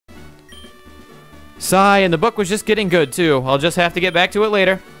Sigh, and the book was just getting good, too. I'll just have to get back to it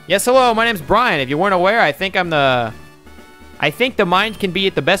later. Yes, hello, my name's Brian. If you weren't aware, I think the mind can be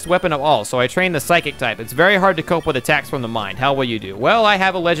the best weapon of all, so I train the psychic type. It's very hard to cope with attacks from the mind. How will you do? Well, I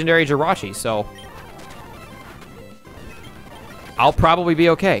have a legendary Jirachi, so I'll probably be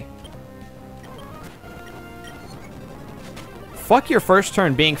okay. Fuck your first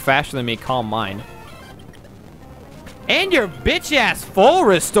turn being faster than me, calm mind. And your bitch-ass full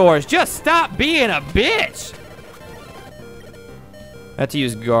restores. Just stop being a bitch. I have to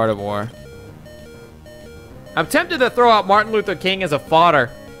use Gardevoir. I'm tempted to throw out Martin Luther King as a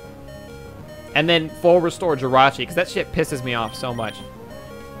fodder. And then full restore Jirachi, because that shit pisses me off so much.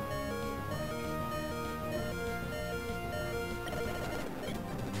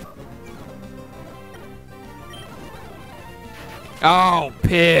 Oh,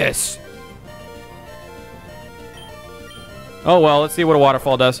 piss. Oh, well, let's see what a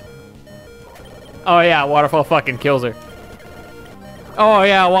waterfall does. Oh, yeah, waterfall fucking kills her. Oh,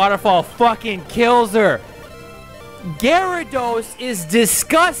 yeah, waterfall fucking kills her. Gyarados is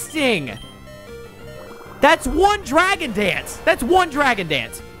disgusting. That's one Dragon Dance. That's one Dragon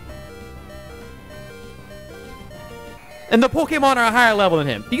Dance. And the Pokemon are a higher level than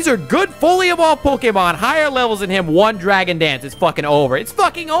him. These are good, fully evolved Pokemon, higher levels than him. One Dragon Dance. It's fucking over. It's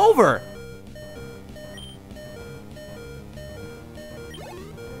fucking over.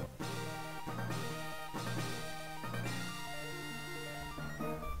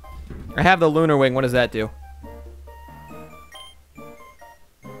 I have the Lunar Wing. What does that do?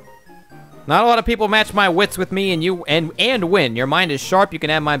 Not a lot of people match my wits with me and win. Your mind is sharp. You can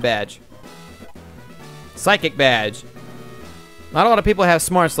have my badge. Psychic badge. Not a lot of people have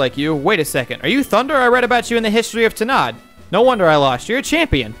smarts like you. Wait a second. Are you Thunder? I read about you in the history of Tanad. No wonder I lost. You're a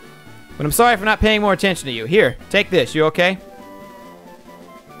champion. But I'm sorry for not paying more attention to you. Here, take this. You okay?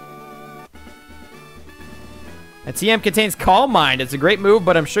 A TM contains Calm Mind. It's a great move,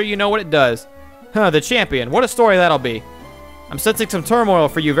 but I'm sure you know what it does. Huh, the champion. What a story that'll be. I'm sensing some turmoil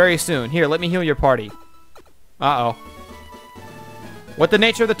for you very soon. Here, let me heal your party. Uh-oh. What the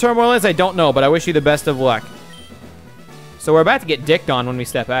nature of the turmoil is, I don't know, but I wish you the best of luck. So we're about to get dicked on when we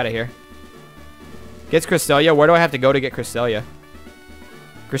step out of here. Gets Cresselia. Where do I have to go to get Cresselia?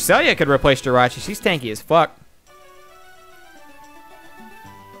 Cresselia could replace Jirachi. She's tanky as fuck.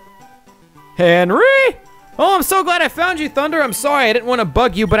 Henry! Oh, I'm so glad I found you, Thunder. I'm sorry, I didn't want to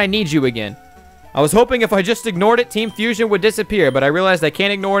bug you, but I need you again. I was hoping if I just ignored it, Team Fusion would disappear, but I realized I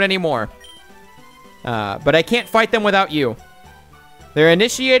can't ignore it anymore. But I can't fight them without you. They're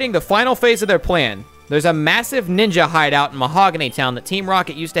initiating the final phase of their plan. There's a massive ninja hideout in Mahogany Town that Team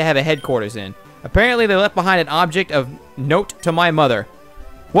Rocket used to have a headquarters in. Apparently, they left behind an object of note to my mother.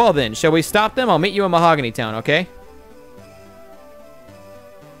 Well then, shall we stop them? I'll meet you in Mahogany Town, okay?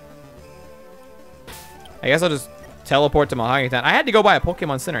 I guess I'll just teleport to Mahogany Town. I had to go by a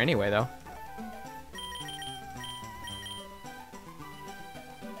Pokemon Center anyway, though.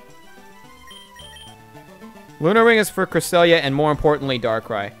 Lunar Ring is for Cresselia and, more importantly,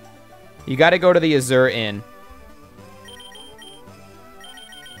 Darkrai. You gotta go to the Azure Inn.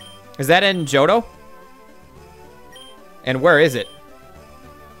 Is that in Johto? And where is it?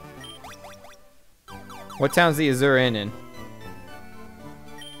 What town's the Azure Inn in?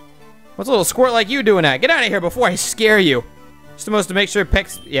 What's a little squirt like you doing that? Get out of here before I scare you. Just supposed to make sure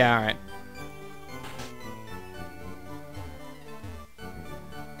Peck's... Yeah, alright.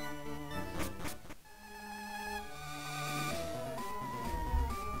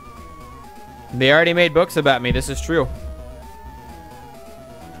 They already made books about me. This is true.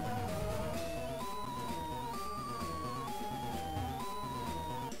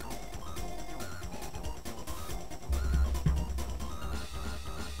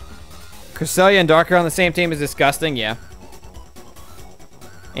 Cresselia and Darker on the same team is disgusting, yeah.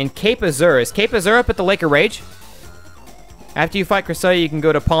 And Cape Azure. Is Cape Azure up at the Lake of Rage? After you fight Cresselia, you can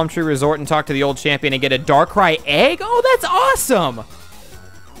go to Palm Tree Resort and talk to the old champion and get a Darkrai egg? Oh, that's awesome!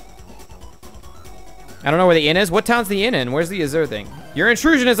 I don't know where the inn is. What town's the inn in? Where's the Azure thing? Your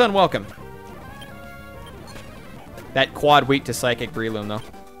intrusion is unwelcome. That quad weak to Psychic Breloom, though.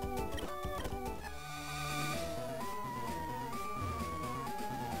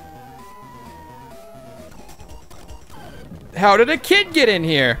 How did a kid get in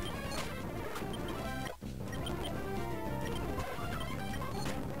here?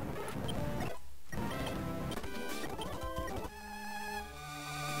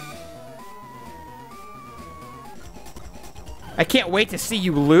 I can't wait to see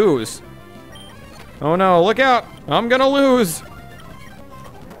you lose. Oh no, look out. I'm gonna lose.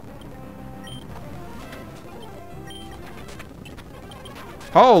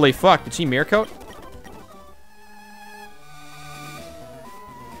 Holy fuck, did she mirror coat?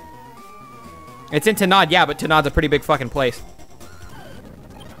 It's in Tanad, yeah, but Tanad's a pretty big fucking place.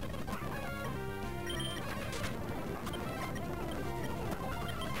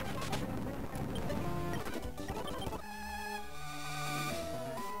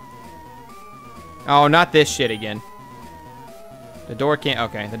 Oh, not this shit again. The door can't...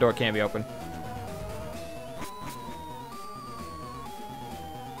 Okay, the door can't be open.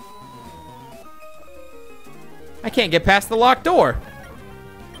 I can't get past the locked door.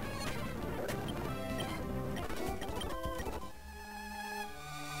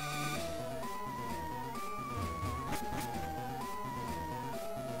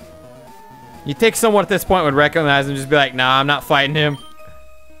 You think someone at this point would recognize him and just be like, nah, I'm not fighting him.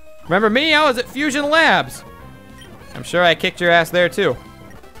 Remember me? I was at Fusion Labs. I'm sure I kicked your ass there too.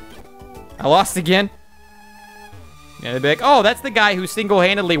 I lost again. Yeah, they'd be like, oh, that's the guy who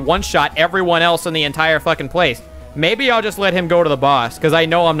single-handedly one-shot everyone else in the entire fucking place. Maybe I'll just let him go to the boss, because I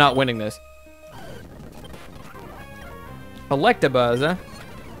know I'm not winning this. Electabuzz, huh?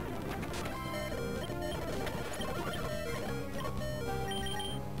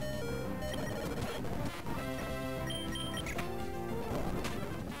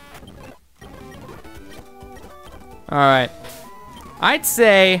 Alright. I'd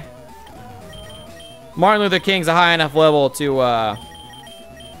say Martin Luther King's a high enough level to,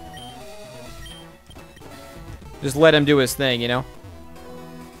 just let him do his thing, you know?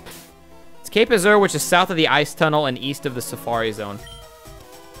 It's Cape Azure, which is south of the Ice Tunnel and east of the Safari Zone.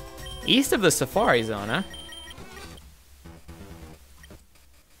 East of the Safari Zone, huh?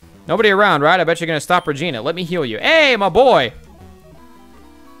 Nobody around, right? I bet you're gonna stop Regina. Let me heal you. Hey, my boy!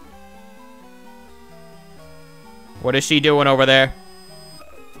 What is she doing over there?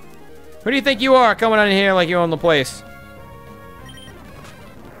 Who do you think you are coming in here like you own the place?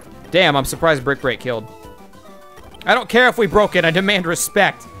 Damn, I'm surprised Brick Break killed. I don't care if we broke it. I demand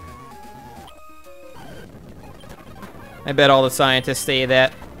respect. I bet all the scientists say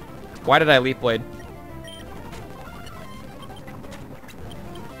that. Why did I Leaf Blade?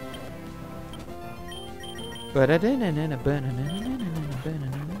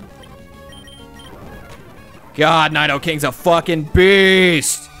 God, Nido King's a fucking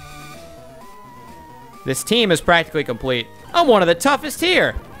beast. This team is practically complete. I'm one of the toughest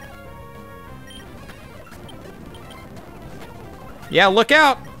here. Yeah, look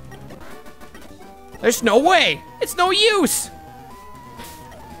out. There's no way. It's no use.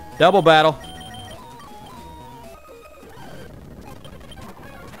 Double battle.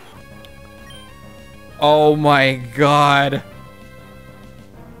 Oh my god.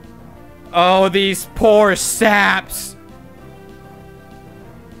 Oh, these poor saps.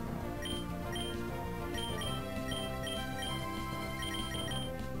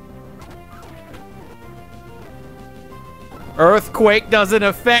 Earthquake doesn't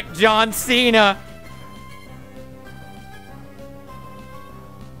affect John Cena.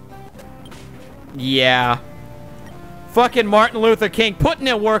 Yeah. Fucking Martin Luther King putting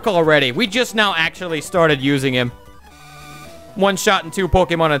in work already. We just now actually started using him. One shot and two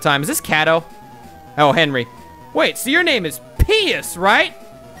Pokemon at a time. Is this Kato? Oh, Henry. Wait, so your name is Pius, right?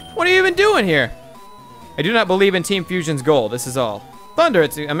 What are you even doing here? I do not believe in Team Fusion's goal. This is all. Thunder,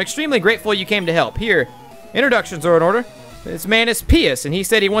 I'm extremely grateful you came to help. Here, introductions are in order. This man is Pius, and he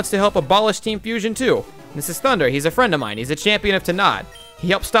said he wants to help abolish Team Fusion too. This is Thunder. He's a friend of mine. He's a champion of Tanad. He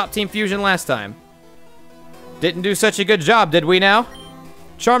helped stop Team Fusion last time. Didn't do such a good job, did we now?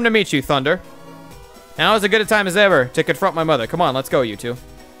 Charmed to meet you, Thunder. Now is as good a time as ever to confront my mother. Come on, let's go, you two.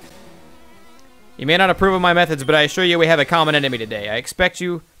 You may not approve of my methods, but I assure you we have a common enemy today. I expect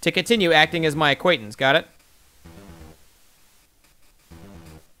you to continue acting as my acquaintance. Got it?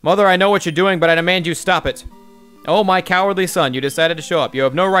 Mother, I know what you're doing, but I demand you stop it. Oh, my cowardly son, you decided to show up. You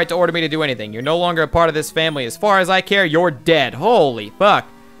have no right to order me to do anything. You're no longer a part of this family. As far as I care, you're dead. Holy fuck.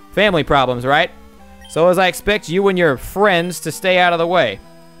 Family problems, right? So as I expect you and your friends to stay out of the way.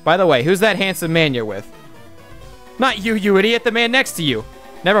 By the way, who's that handsome man you're with? Not you, you idiot. The man next to you.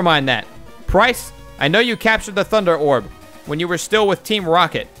 Never mind that. Price, I know you captured the Thunder Orb when you were still with Team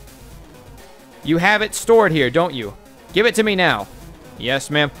Rocket. You have it stored here, don't you? Give it to me now.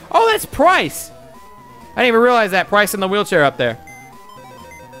 Yes, ma'am. Oh, that's Price. I didn't even realize that. Price in the wheelchair up there.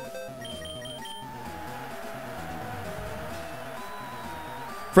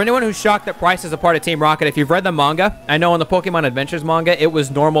 For anyone who's shocked that Price is a part of Team Rocket, if you've read the manga, I know in the Pokemon Adventures manga, it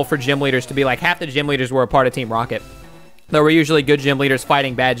was normal for gym leaders to be like, half the gym leaders were a part of Team Rocket. There were usually good gym leaders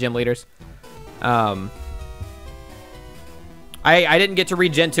fighting bad gym leaders. I didn't get to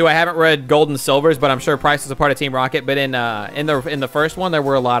read Gen 2. I haven't read Gold and Silvers, but I'm sure Price is a part of Team Rocket. But in the first one, there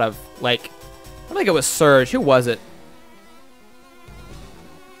were a lot of, like, I think it was Surge. Who was it?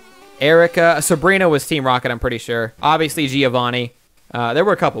 Erica. Sabrina was Team Rocket, I'm pretty sure. Obviously, Giovanni. There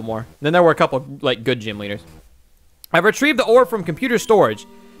were a couple more. Then there were a couple, like, good gym leaders. I've retrieved the orb from computer storage.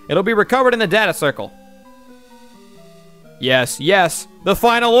 It'll be recovered in the data circle. Yes, yes. The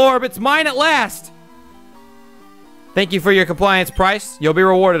final orb. It's mine at last. Thank you for your compliance, Price. You'll be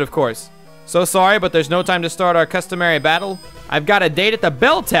rewarded, of course. So sorry, but there's no time to start our customary battle. I've got a date at the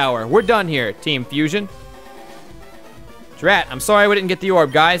bell tower. We're done here, Team Fusion. Drat, I'm sorry we didn't get the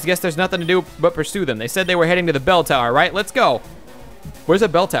orb, guys. Guess there's nothing to do but pursue them. They said they were heading to the bell tower, right? Let's go. Where's the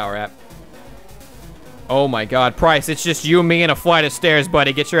bell tower at? Oh my god, Price, it's just you, me, and a flight of stairs,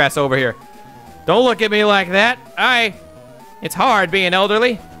 buddy. Get your ass over here. Don't look at me like that. It's hard being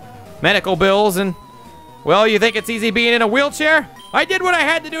elderly. Medical bills and... Well, you think it's easy being in a wheelchair? I did what I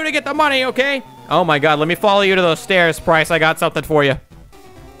had to do to get the money, okay? Oh my god, let me follow you to those stairs, Price. I got something for you.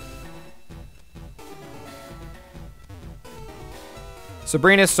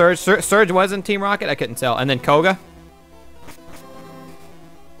 Sabrina, Surge. Surge was in Team Rocket? I couldn't tell. And then Koga.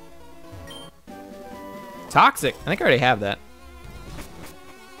 Toxic. I think I already have that.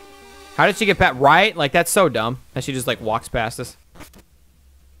 How did she get past? Right? Like, that's so dumb. And she just, like, walks past us.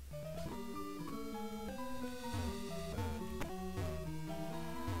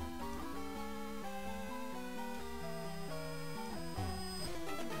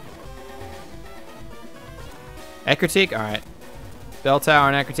 Ekritique? Alright. Bell Tower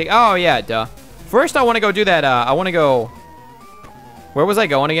and Ekritique. Oh, yeah, duh. First, I want to go do that, I want to go... Where was I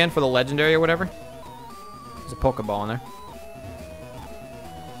going again? For the Legendary or whatever? There's a Pokeball in there.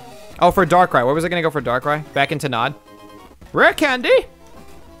 Oh, for Darkrai. Where was I going to go for Darkrai? Back in Tanad. Rare Candy?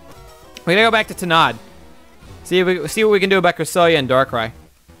 We're going to go back to Tanad. See what we can do about Cresselia and Darkrai.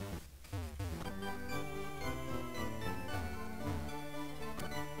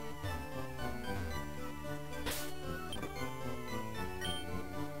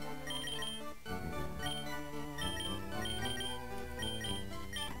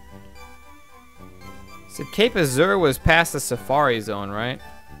 So Cape Azure was past the Safari Zone, right?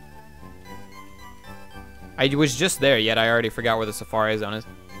 I was just there, yet I already forgot where the Safari Zone is.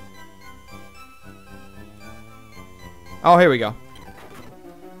 Oh, here we go.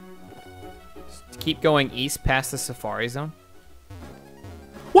 Just keep going east past the Safari Zone.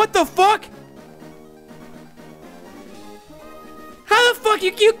 What the fuck? How the fuck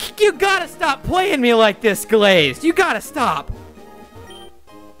you gotta stop playing me like this, Glazed. You gotta stop.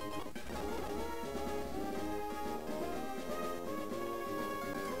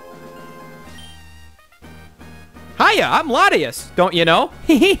 Hiya, I'm Latias, don't you know?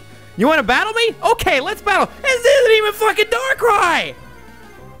 You want to battle me? Okay, let's battle. This isn't even fucking Darkrai!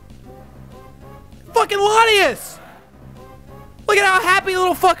 Fucking Latias! Look at how happy the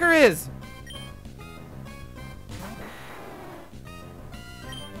little fucker is!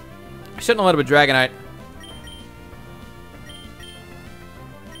 I shouldn't have let him a Dragonite.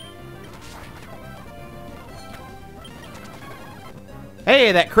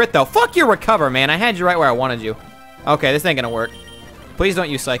 Hey, that crit though. Fuck your recover, man. I had you right where I wanted you. Okay, this ain't gonna work. Please don't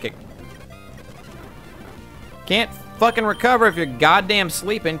use Psychic. Can't fucking recover if you're goddamn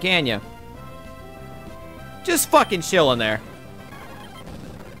sleeping, can you? Just fucking chill in there.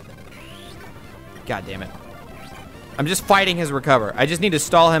 God damn it. I'm just fighting his recover. I just need to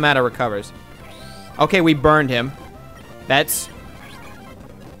stall him out of recovers. Okay, we burned him. That's...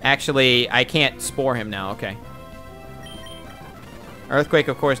 Actually, I can't spore him now. Okay. Earthquake,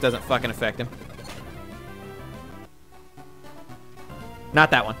 of course, doesn't fucking affect him.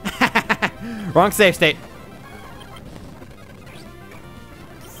 Not that one. Wrong save state.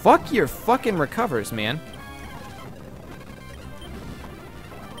 Fuck your fucking recovers, man.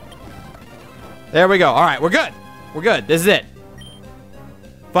 There we go. All right, we're good. We're good. This is it.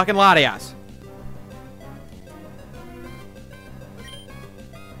 Fucking Latias.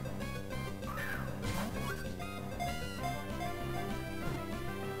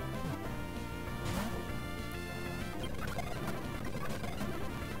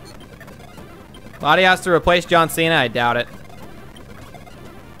 Latias to replace John Cena? I doubt it.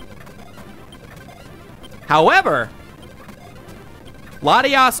 However,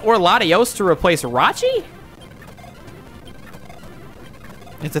 Latias or Latios to replace Rachi?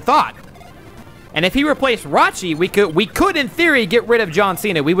 It's a thought. And if he replaced Rachi, we could in theory get rid of John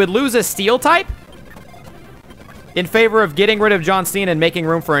Cena. We would lose a steel type in favor of getting rid of John Cena and making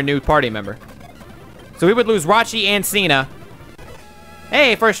room for a new party member. So we would lose Rachi and Cena.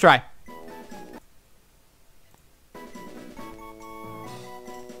 Hey, first try.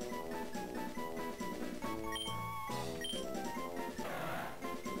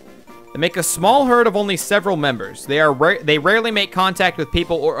 They make a small herd of only several members. They rarely make contact with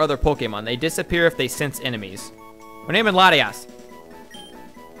people or other Pokemon. They disappear if they sense enemies. We're naming Latias.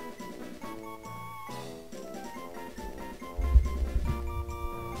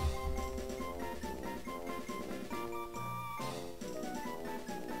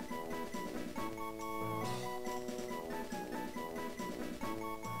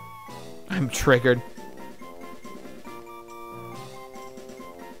 I'm triggered.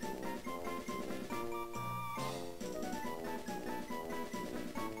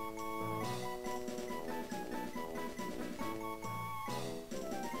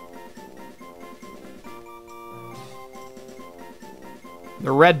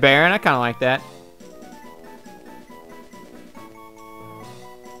 The Red Baron, I kind of like that.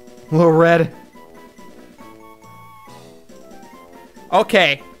 Little red.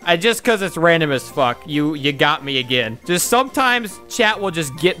 Okay, just because it's random as fuck, you got me again. Just sometimes chat will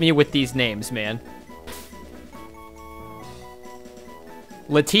just get me with these names, man.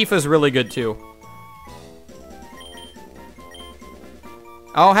 Latifa's really good too.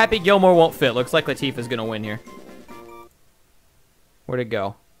 Oh, Happy Gilmore won't fit. Looks like Latifa's gonna win here. Where'd it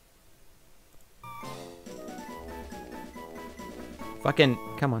go? Fucking,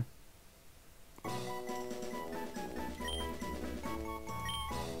 come on.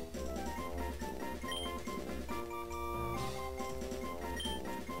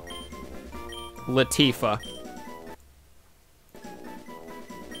 Latifa.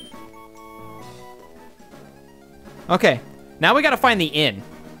 Okay, now we gotta find the inn.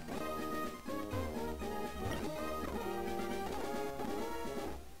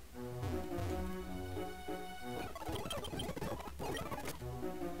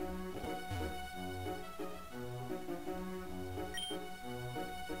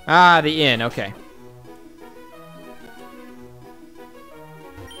 Ah, the inn, okay.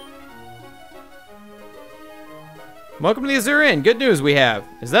 Welcome to the Azure Inn. Good news we have.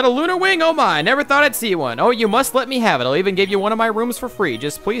 Is that a lunar wing? Oh my, I never thought I'd see one. Oh, you must let me have it. I'll even give you one of my rooms for free.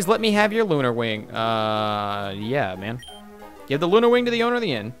 Just please let me have your lunar wing. Yeah, man. Give the lunar wing to the owner of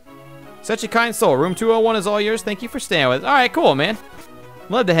the inn. Such a kind soul. Room 201 is all yours. Thank you for staying with us. All right, cool, man.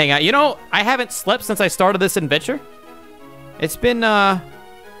 Love to hang out. You know, I haven't slept since I started this adventure. It's been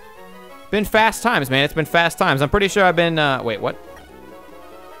fast times, man. It's been fast times. I'm pretty sure I've been, wait, what?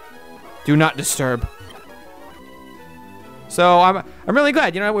 Do not disturb. So I'm really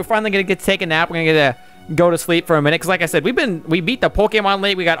glad. You know, we're finally gonna get to take a nap. We're gonna get to go to sleep for a minute. Cause like I said, we beat the Pokemon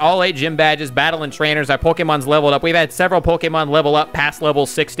League. We got all 8 gym badges, battling trainers. Our Pokemon's leveled up. We've had several Pokemon level up past level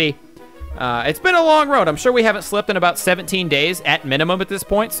 60. It's been a long road. I'm sure we haven't slept in about 17 days at minimum at this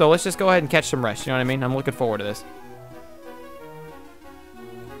point. So let's just go ahead and catch some rest. You know what I mean? I'm looking forward to this.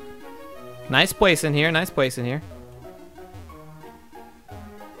 Nice place in here, nice place in here.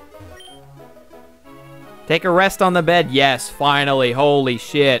 Take a rest on the bed. Yes, finally. Holy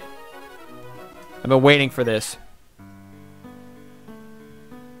shit. I've been waiting for this.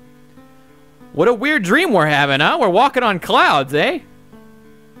 What a weird dream we're having, huh? We're walking on clouds, eh?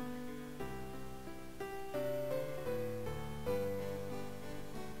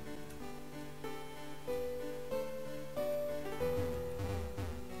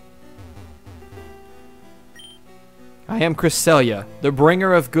 I am Cresselia, the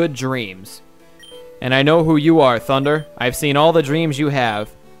bringer of good dreams. And I know who you are, Thunder. I've seen all the dreams you have.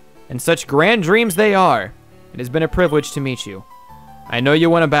 And such grand dreams they are. It has been a privilege to meet you. I know you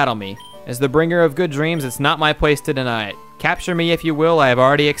want to battle me. As the bringer of good dreams, it's not my place to deny it. Capture me if you will, I have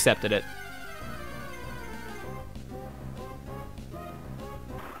already accepted it.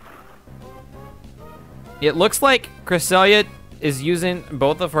 It looks like Cresselia is using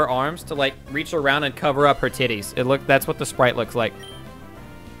both of her arms to like reach around and cover up her titties. That's what the sprite looks like.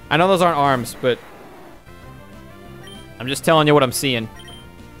 I know those aren't arms, but I'm just telling you what I'm seeing.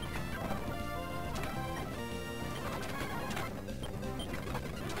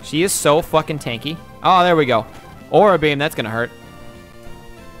 She is so fucking tanky. Oh, there we go. Aura Beam, that's gonna hurt.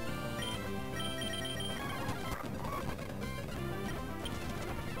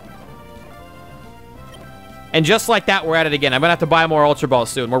 And just like that, we're at it again. I'm gonna have to buy more Ultra Balls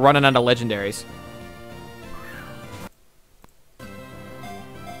soon. We're running out of legendaries.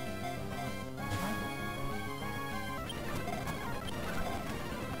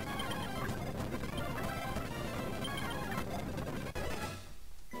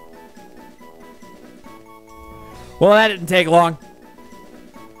 Well, that didn't take long.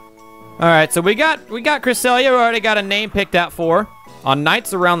 All right, so we got Cresselia. We already got a name picked out for her. On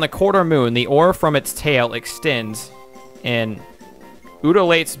nights around the quarter moon, the aura from its tail extends and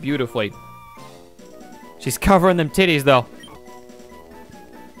undulates beautifully. She's covering them titties, though.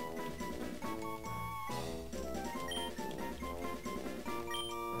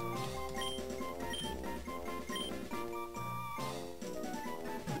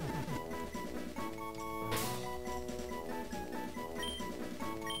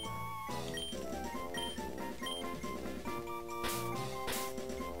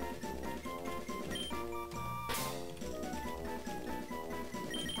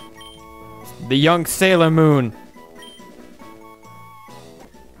 The young Sailor Moon.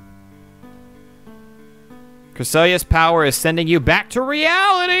 Cresselia's power is sending you back to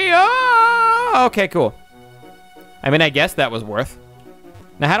reality. Oh, okay, cool. I mean, I guess that was worth.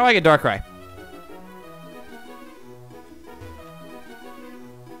 Now, how do I get Darkrai?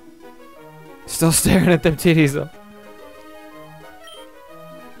 Still staring at them titties, though.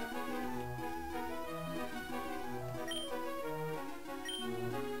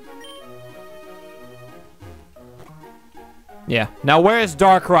 Yeah. Now, where is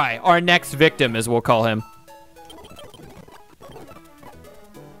Darkrai? Our next victim, as we'll call him.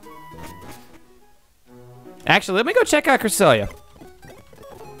 Actually, let me go check out Cresselia.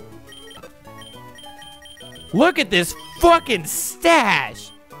 Look at this fucking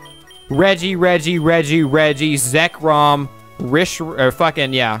stash. Reggie, Zekrom,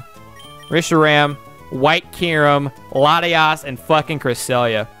 Risharam, White Kyurem, Latias, and fucking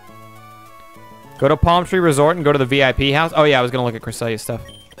Cresselia. Go to Palm Tree Resort and go to the VIP house. Oh yeah, I was gonna look at Cresselia's stuff.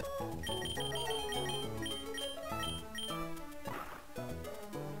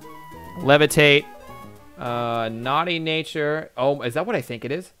 Levitate. Naughty Nature. Oh, is that what I think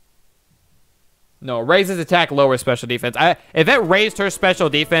it is? No, raises attack, lowers special defense. If it raised her special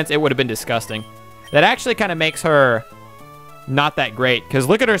defense, it would have been disgusting. That actually kind of makes her not that great, because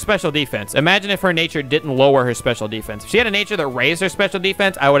look at her special defense. Imagine if her nature didn't lower her special defense. If she had a nature that raised her special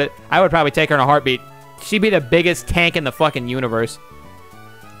defense, I would probably take her in a heartbeat. She'd be the biggest tank in the fucking universe.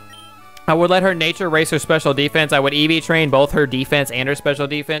 I would let her nature raise her special defense. I would EV train both her defense and her special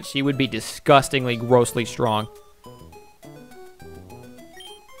defense. She would be disgustingly, grossly strong.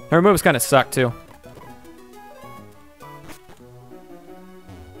 Her moves kind of suck, too.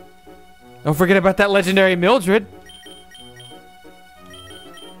 Don't forget about that legendary Mildred.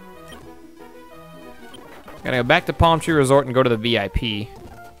 Gotta go back to Palm Tree Resort and go to the VIP.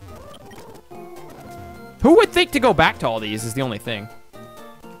 Who would think to go back to all these is the only thing.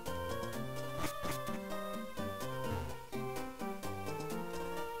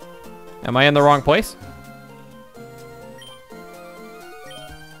 Am I in the wrong place?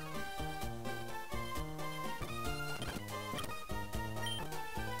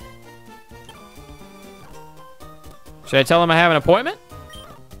 Should I tell him I have an appointment?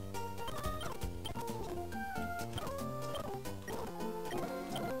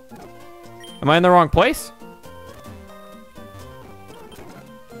 Am I in the wrong place?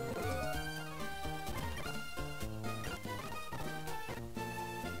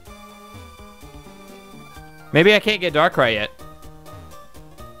 Maybe I can't get Darkrai yet.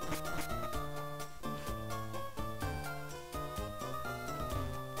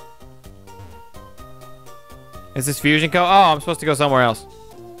 Is this Fusion Co? Oh, I'm supposed to go somewhere else.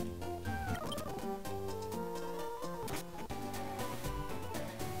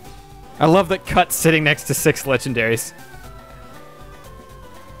 I love that Cut's sitting next to 6 legendaries.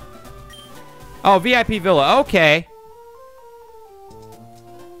 Oh, VIP Villa. Okay.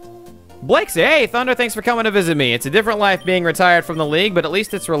 Blake's, hey, Thunder, thanks for coming to visit me. It's a different life being retired from the league, but at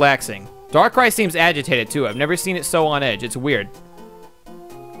least it's relaxing. Darkrai seems agitated, too. I've never seen it so on edge. It's weird.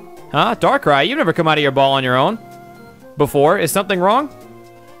 Huh? Darkrai, you've never come out of your ball on your own before. Is something wrong?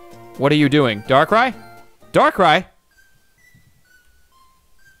 What are you doing? Darkrai? Darkrai?